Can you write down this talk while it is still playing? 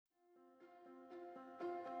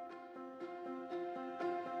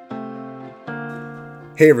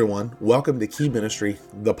Hey everyone, welcome to Key Ministry,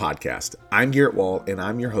 the podcast. I'm Garett and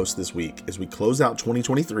I'm your host this week as we close out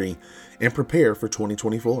 2023 and prepare for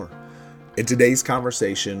 2024. In today's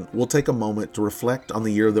conversation, we'll take a moment to reflect on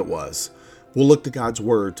the year that was. We'll look to God's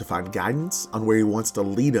Word to find guidance on where He wants to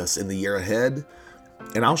lead us in the year ahead,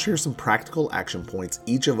 and I'll share some practical action points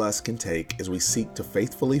each of us can take as we seek to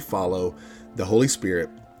faithfully follow the Holy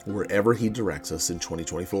Spirit wherever He directs us in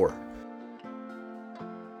 2024.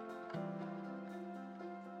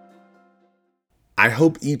 I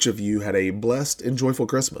hope each of you had a blessed and joyful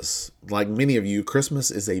Christmas. Like many of you,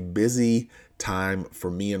 Christmas is a busy time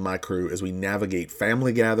for me and my crew as we navigate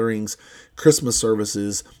family gatherings, Christmas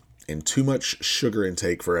services, and too much sugar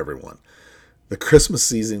intake for everyone. The Christmas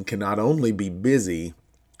season can not only be busy,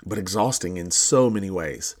 but exhausting in so many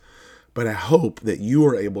ways. But I hope that you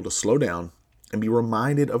are able to slow down and be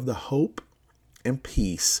reminded of the hope and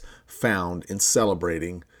peace found in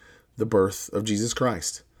celebrating the birth of Jesus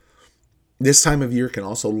Christ. This time of year can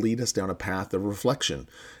also lead us down a path of reflection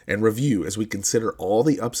and review as we consider all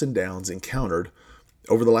the ups and downs encountered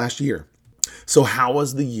over the last year. So how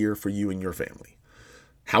was the year for you and your family?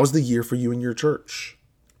 How was the year for you and your church?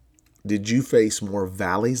 Did you face more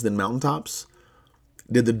valleys than mountaintops?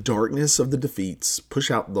 Did the darkness of the defeats push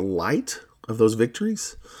out the light of those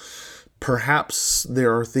victories? Perhaps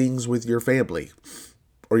there are things with your family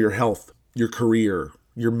or your health, your career,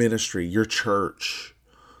 your ministry, your church,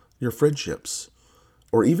 your friendships,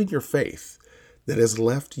 or even your faith that has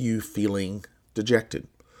left you feeling dejected.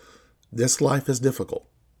 This life is difficult,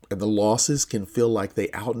 and the losses can feel like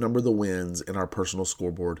they outnumber the wins in our personal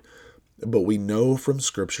scoreboard. But we know from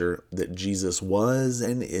Scripture that Jesus was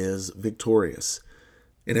and is victorious.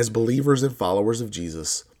 And as believers and followers of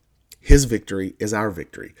Jesus, His victory is our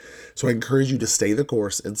victory. So I encourage you to stay the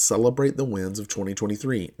course and celebrate the wins of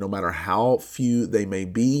 2023, no matter how few they may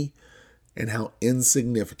be and how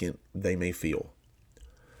insignificant they may feel.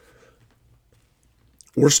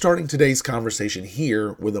 We're starting today's conversation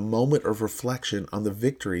here with a moment of reflection on the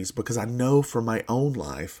victories because I know from my own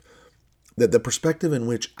life that the perspective in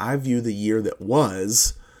which I view the year that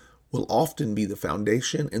was will often be the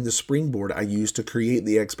foundation and the springboard I use to create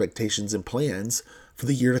the expectations and plans for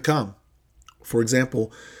the year to come. For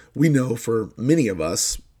example, we know for many of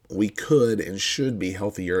us, we could and should be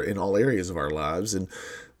healthier in all areas of our lives, and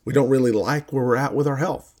we don't really like where we're at with our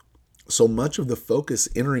health. So much of the focus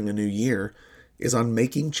entering a new year is on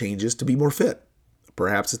making changes to be more fit.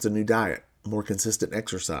 Perhaps it's a new diet, more consistent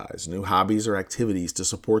exercise, new hobbies or activities to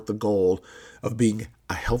support the goal of being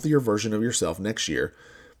a healthier version of yourself next year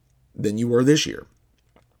than you were this year.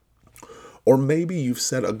 Or maybe you've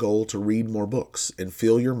set a goal to read more books and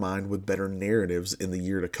fill your mind with better narratives in the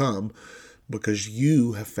year to come because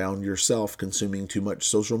you have found yourself consuming too much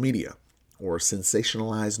social media or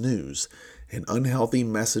sensationalized news and unhealthy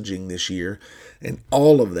messaging this year, and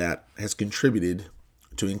all of that has contributed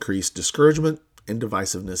to increased discouragement and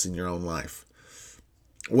divisiveness in your own life.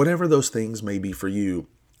 Whatever those things may be for you,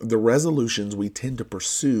 the resolutions we tend to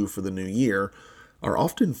pursue for the new year are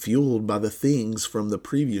often fueled by the things from the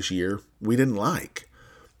previous year we didn't like.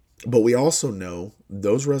 But we also know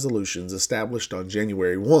those resolutions established on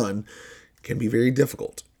January 1 can be very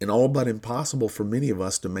difficult and all but impossible for many of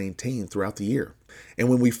us to maintain throughout the year. And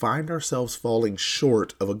when we find ourselves falling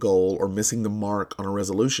short of a goal or missing the mark on a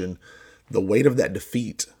resolution, the weight of that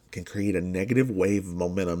defeat can create a negative wave of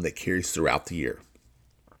momentum that carries throughout the year.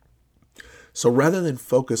 So rather than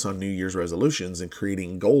focus on New Year's resolutions and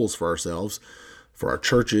creating goals for ourselves, for our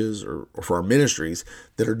churches, or for our ministries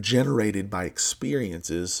that are generated by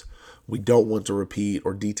experiences we don't want to repeat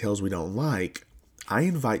or details we don't like, I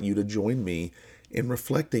invite you to join me in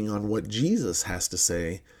reflecting on what Jesus has to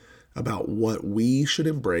say about what we should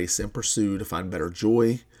embrace and pursue to find better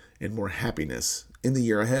joy and more happiness in the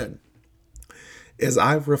year ahead. As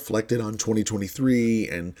I've reflected on 2023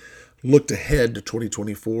 and looked ahead to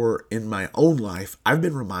 2024 in my own life, I've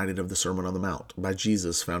been reminded of the Sermon on the Mount by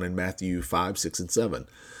Jesus found in Matthew 5, 6, and 7.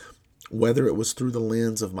 Whether it was through the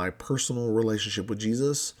lens of my personal relationship with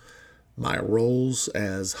Jesus, my roles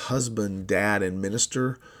as husband, dad, and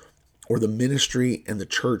minister, or the ministry and the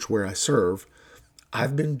church where I serve,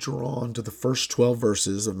 I've been drawn to the first 12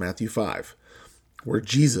 verses of Matthew 5, where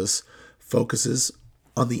Jesus focuses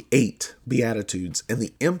on the 8 Beatitudes and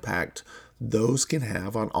the impact those can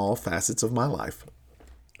have on all facets of my life.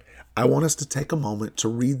 I want us to take a moment to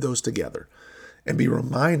read those together and be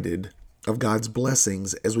reminded of God's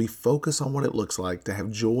blessings as we focus on what it looks like to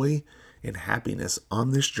have joy and happiness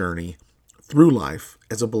on this journey through life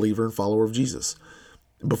as a believer and follower of Jesus.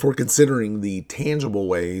 Before considering the tangible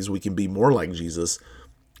ways we can be more like Jesus,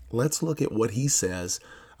 let's look at what He says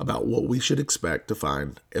about what we should expect to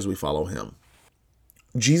find as we follow him.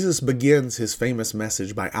 Jesus begins his famous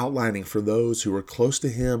message by outlining for those who were close to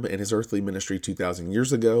him in his earthly ministry 2,000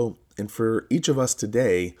 years ago, and for each of us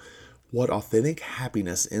today, what authentic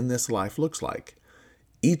happiness in this life looks like.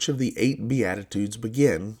 Each of the 8 Beatitudes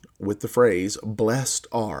begin with the phrase, blessed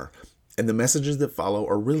are, and the messages that follow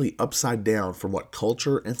are really upside down from what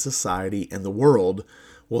culture and society and the world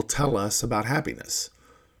will tell us about happiness.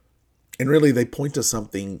 And really, they point to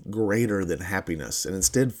something greater than happiness and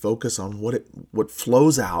instead focus on what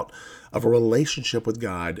flows out of a relationship with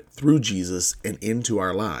God through Jesus and into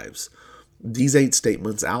our lives. These 8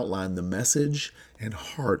 statements outline the message and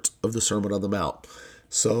heart of the Sermon on the Mount.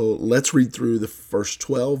 So let's read through the first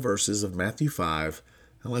 12 verses of Matthew 5,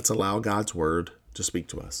 and let's allow God's word to speak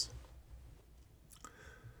to us.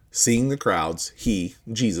 Seeing the crowds, he,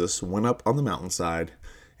 Jesus, went up on the mountainside,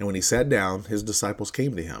 and when he sat down, his disciples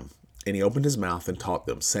came to him. And he opened his mouth and taught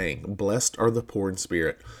them, saying, blessed are the poor in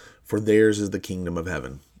spirit, for theirs is the kingdom of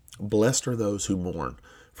heaven. Blessed are those who mourn,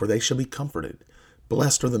 for they shall be comforted.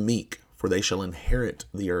 Blessed are the meek, for they shall inherit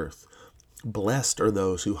the earth. Blessed are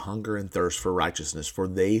those who hunger and thirst for righteousness, for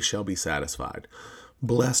they shall be satisfied.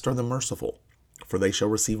 Blessed are the merciful, for they shall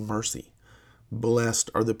receive mercy. Blessed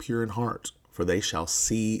are the pure in heart, for they shall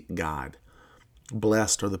see God.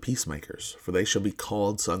 Blessed are the peacemakers, for they shall be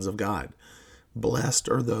called sons of God. Blessed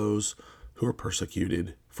are those who are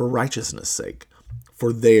persecuted for righteousness' sake,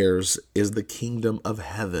 for theirs is the kingdom of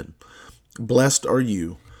heaven. Blessed are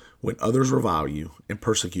you when others revile you and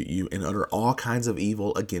persecute you and utter all kinds of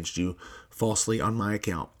evil against you falsely on my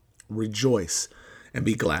account. Rejoice and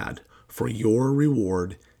be glad, for your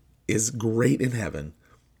reward is great in heaven,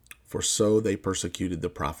 for so they persecuted the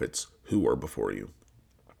prophets who were before you.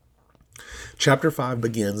 Chapter 5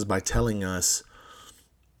 begins by telling us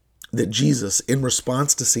that Jesus, in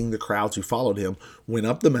response to seeing the crowds who followed him, went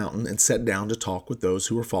up the mountain and sat down to talk with those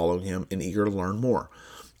who were following him and eager to learn more.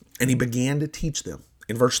 And he began to teach them.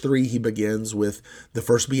 In verse 3, he begins with the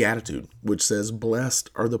first beatitude, which says,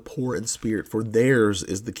 blessed are the poor in spirit, for theirs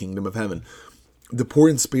is the kingdom of heaven. The poor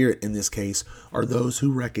in spirit, in this case, are those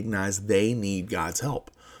who recognize they need God's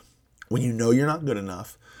help. When you know you're not good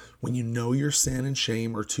enough, when you know your sin and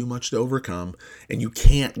shame are too much to overcome, and you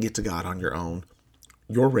can't get to God on your own,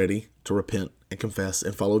 you're ready to repent and confess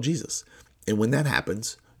and follow Jesus. And when that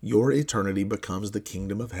happens, your eternity becomes the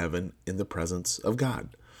kingdom of heaven in the presence of God.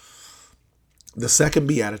 The second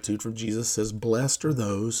beatitude from Jesus says, blessed are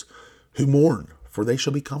those who mourn, for they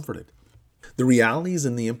shall be comforted. The realities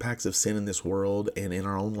and the impacts of sin in this world and in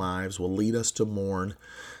our own lives will lead us to mourn.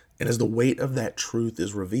 And as the weight of that truth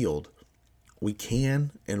is revealed, we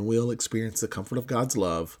can and will experience the comfort of God's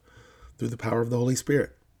love through the power of the Holy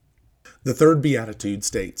Spirit. The third beatitude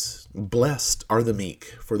states, blessed are the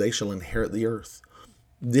meek, for they shall inherit the earth.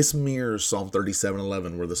 This mirrors Psalm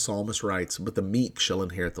 37:11, where the psalmist writes, but the meek shall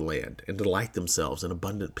inherit the land and delight themselves in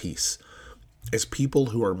abundant peace. As people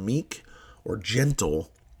who are meek or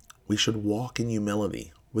gentle, we should walk in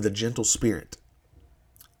humility with a gentle spirit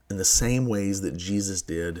in the same ways that Jesus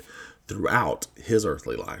did throughout his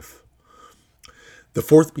earthly life. The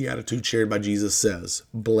fourth beatitude shared by Jesus says,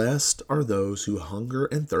 blessed are those who hunger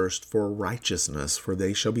and thirst for righteousness, for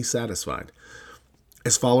they shall be satisfied.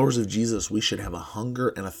 As followers of Jesus, we should have a hunger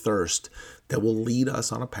and a thirst that will lead us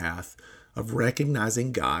on a path of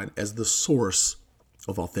recognizing God as the source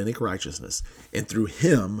of authentic righteousness. And through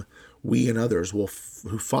him, we and others who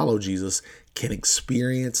follow Jesus can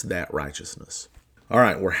experience that righteousness. All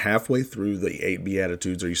right, we're halfway through the 8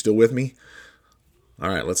 Beatitudes. Are you still with me? All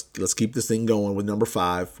right, let's keep this thing going with number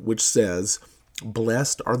 5, which says,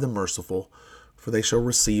 blessed are the merciful, for they shall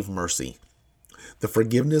receive mercy. The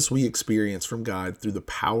forgiveness we experience from God through the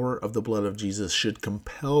power of the blood of Jesus should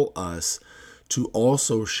compel us to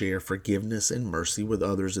also share forgiveness and mercy with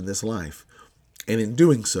others in this life. And in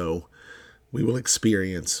doing so, we will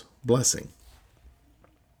experience blessing.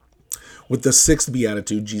 With the 6th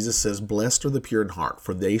beatitude, Jesus says, blessed are the pure in heart,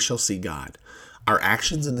 for they shall see God. Our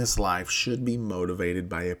actions in this life should be motivated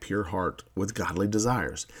by a pure heart with godly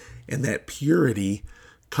desires. And that purity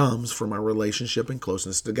comes from our relationship and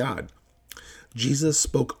closeness to God. Jesus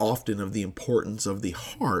spoke often of the importance of the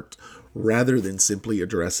heart rather than simply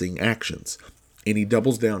addressing actions. And he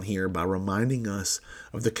doubles down here by reminding us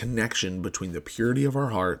of the connection between the purity of our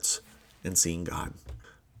hearts and seeing God.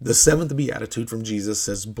 The 7th beatitude from Jesus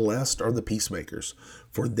says, blessed are the peacemakers,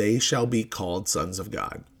 for they shall be called sons of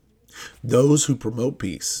God. Those who promote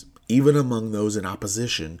peace, even among those in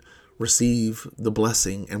opposition, receive the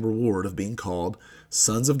blessing and reward of being called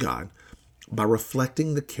sons of God by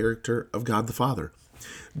reflecting the character of God the Father.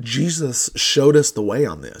 Jesus showed us the way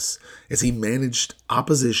on this as he managed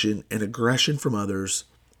opposition and aggression from others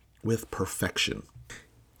with perfection.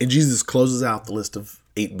 And Jesus closes out the list of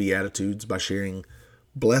 8 Beatitudes by sharing,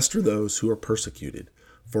 "Blessed are those who are persecuted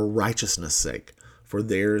for righteousness' sake, for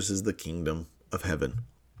theirs is the kingdom of heaven."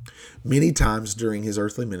 Many times during his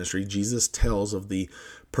earthly ministry, Jesus tells of the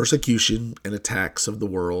persecution and attacks of the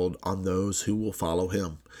world on those who will follow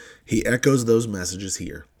him. He echoes those messages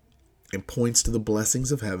here and points to the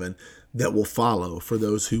blessings of heaven that will follow for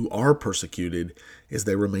those who are persecuted as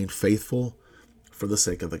they remain faithful for the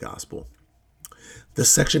sake of the gospel. This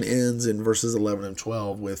section ends in verses 11 and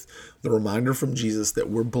 12 with the reminder from Jesus that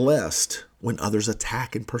we're blessed when others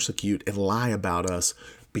attack and persecute and lie about us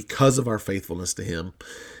because of our faithfulness to him.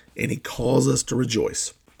 And he calls us to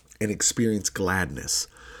rejoice and experience gladness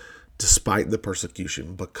despite the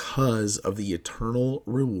persecution because of the eternal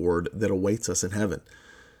reward that awaits us in heaven.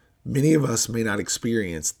 Many of us may not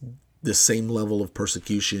experience the same level of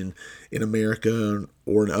persecution in America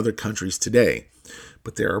or in other countries today,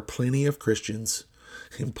 but there are plenty of Christians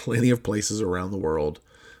in plenty of places around the world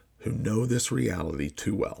who know this reality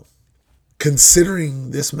too well. Considering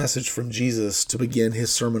this message from Jesus to begin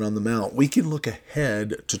his Sermon on the Mount, we can look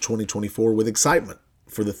ahead to 2024 with excitement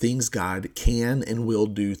for the things God can and will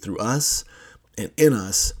do through us and in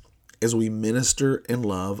us as we minister and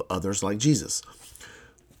love others like Jesus.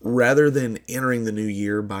 Rather than entering the new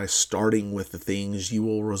year by starting with the things you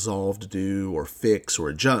will resolve to do or fix or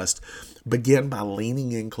adjust, begin by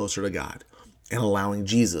leaning in closer to God and allowing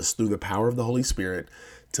Jesus, through the power of the Holy Spirit,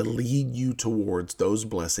 to lead you towards those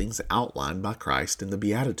blessings outlined by Christ in the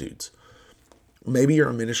Beatitudes. Maybe you're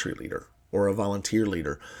a ministry leader or a volunteer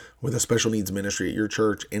leader with a special needs ministry at your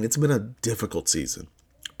church, and it's been a difficult season.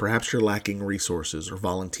 Perhaps you're lacking resources or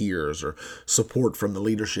volunteers or support from the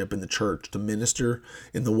leadership in the church to minister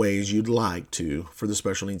in the ways you'd like to for the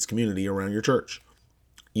special needs community around your church.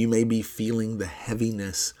 You may be feeling the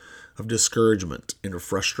heaviness of discouragement and of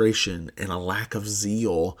frustration and a lack of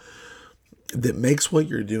zeal that makes what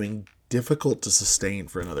you're doing difficult to sustain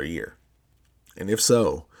for another year. And if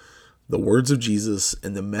so, the words of Jesus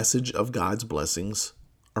and the message of God's blessings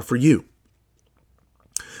are for you.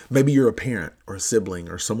 Maybe you're a parent or a sibling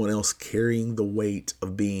or someone else carrying the weight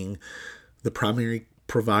of being the primary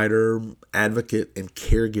provider, advocate, and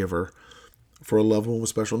caregiver for a loved one with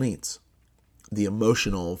special needs. The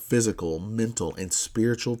emotional, physical, mental, and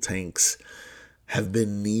spiritual tanks have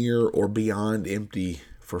been near or beyond empty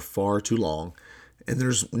for far too long, and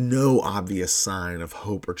there's no obvious sign of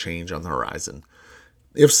hope or change on the horizon.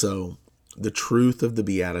 If so, the truth of the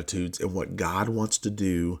Beatitudes and what God wants to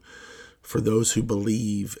do for those who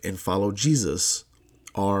believe and follow Jesus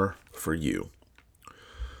are for you.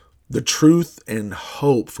 The truth and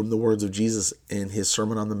hope from the words of Jesus in his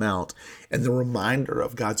Sermon on the Mount and the reminder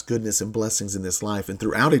of God's goodness and blessings in this life and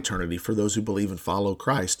throughout eternity for those who believe and follow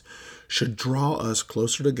Christ should draw us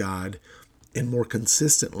closer to God and more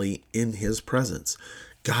consistently in his presence.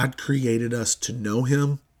 God created us to know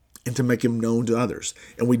him and to make him known to others.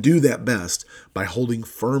 And we do that best by holding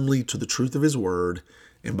firmly to the truth of his word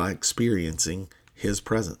and by experiencing his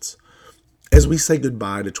presence. As we say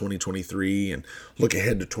goodbye to 2023 and look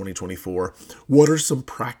ahead to 2024, what are some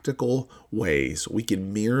practical ways we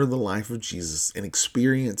can mirror the life of Jesus and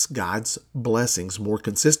experience God's blessings more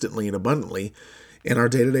consistently and abundantly in our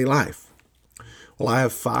day-to-day life? Well, I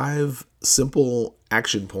have 5 simple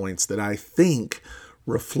action points that I think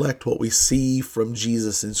reflect what we see from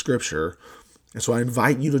Jesus in Scripture. And so I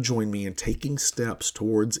invite you to join me in taking steps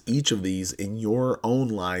towards each of these in your own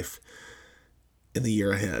life in the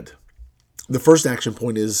year ahead. The first action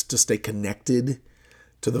point is to stay connected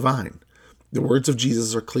to the vine. The words of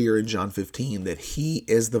Jesus are clear in John 15 that he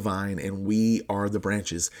is the vine and we are the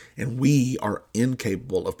branches, and we are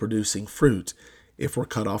incapable of producing fruit if we're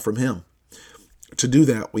cut off from him. To do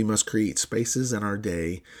that, we must create spaces in our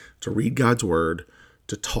day to read God's word,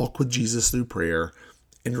 to talk with Jesus through prayer,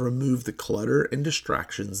 and to remove the clutter and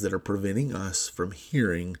distractions that are preventing us from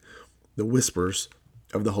hearing the whispers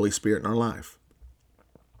of the Holy Spirit in our life.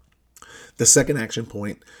 The second action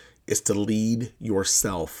point is to lead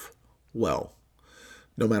yourself well.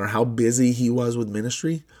 No matter how busy he was with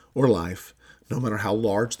ministry or life, no matter how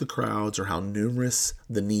large the crowds or how numerous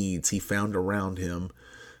the needs he found around him,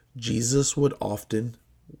 Jesus would often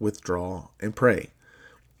withdraw and pray.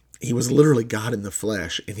 He was literally God in the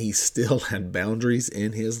flesh, and he still had boundaries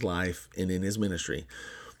in his life and in his ministry.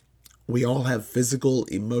 We all have physical,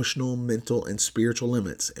 emotional, mental, and spiritual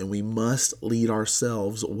limits, and we must lead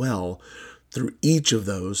ourselves well through each of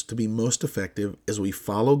those to be most effective as we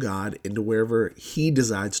follow God into wherever he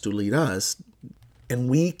decides to lead us And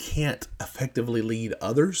we can't effectively lead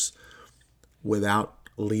others without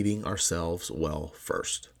leading ourselves well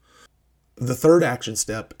first. The third action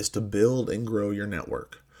step is to build and grow your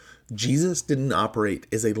network. Jesus didn't operate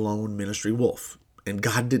as a lone ministry wolf, and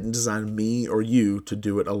God didn't design me or you to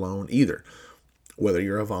do it alone either. Whether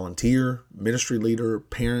you're a volunteer, ministry leader,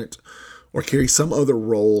 parent, or carry some other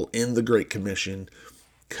role in the Great Commission,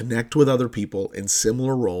 connect with other people in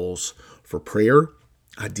similar roles for prayer,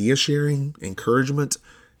 idea sharing, encouragement,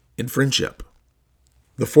 and friendship.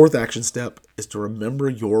 The fourth action step is to remember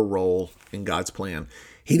your role in God's plan.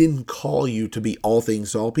 He didn't call you to be all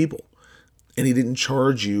things to all people, and He didn't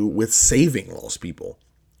charge you with saving lost people.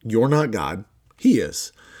 You're not God. He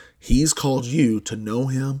is. He's called you to know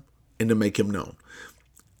Him and to make Him known.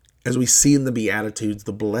 As we see in the Beatitudes,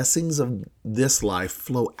 the blessings of this life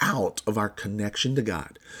flow out of our connection to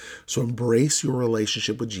God. So embrace your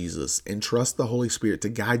relationship with Jesus and trust the Holy Spirit to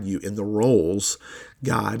guide you in the roles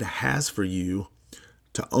God has for you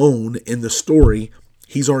to own in the story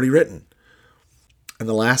He's already written. And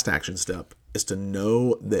the last action step is to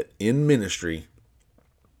know that in ministry,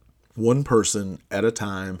 one person at a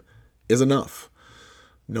time is enough,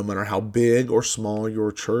 no matter how big or small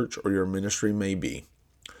your church or your ministry may be.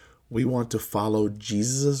 We want to follow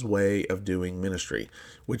Jesus' way of doing ministry,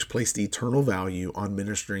 which placed eternal value on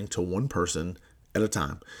ministering to one person at a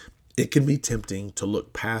time. It can be tempting to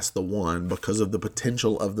look past the one because of the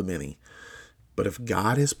potential of the many. But if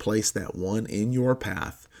God has placed that one in your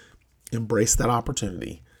path, embrace that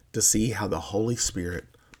opportunity to see how the Holy Spirit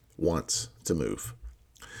wants to move.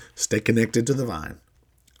 Stay connected to the vine.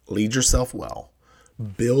 Lead yourself well.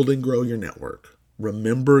 Build and grow your network.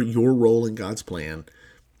 Remember your role in God's plan,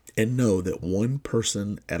 and know that one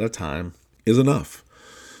person at a time is enough.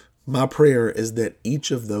 My prayer is that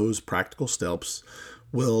each of those practical steps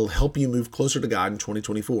will help you move closer to God in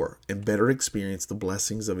 2024 and better experience the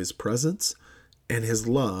blessings of His presence and His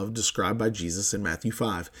love described by Jesus in Matthew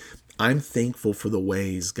 5. I'm thankful for the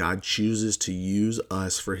ways God chooses to use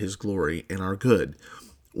us for His glory and our good.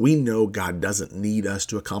 We know God doesn't need us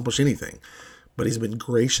to accomplish anything, but He's been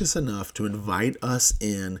gracious enough to invite us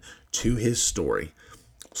in to His story.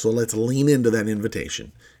 So let's lean into that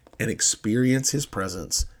invitation and experience His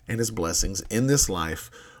presence and His blessings in this life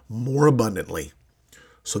more abundantly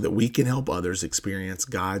so that we can help others experience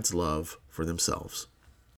God's love for themselves.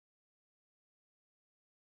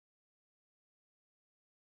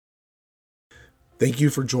 Thank you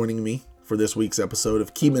for joining me for this week's episode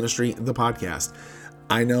of Key Ministry, the podcast.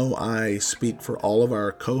 I know I speak for all of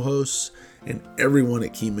our co-hosts and everyone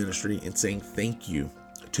at Key Ministry in saying thank you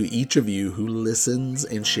to each of you who listens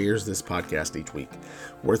and shares this podcast each week.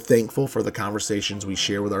 We're thankful for the conversations we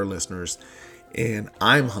share with our listeners, and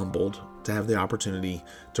I'm humbled to have the opportunity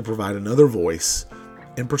to provide another voice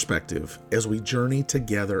and perspective as we journey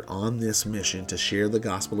together on this mission to share the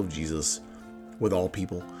gospel of Jesus with all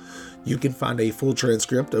people. You can find a full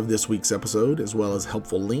transcript of this week's episode, as well as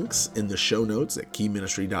helpful links in the show notes at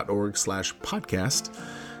keyministry.org/podcast.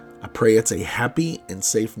 I pray it's a happy and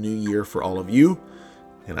safe new year for all of you,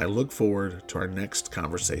 and I look forward to our next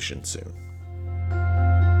conversation soon.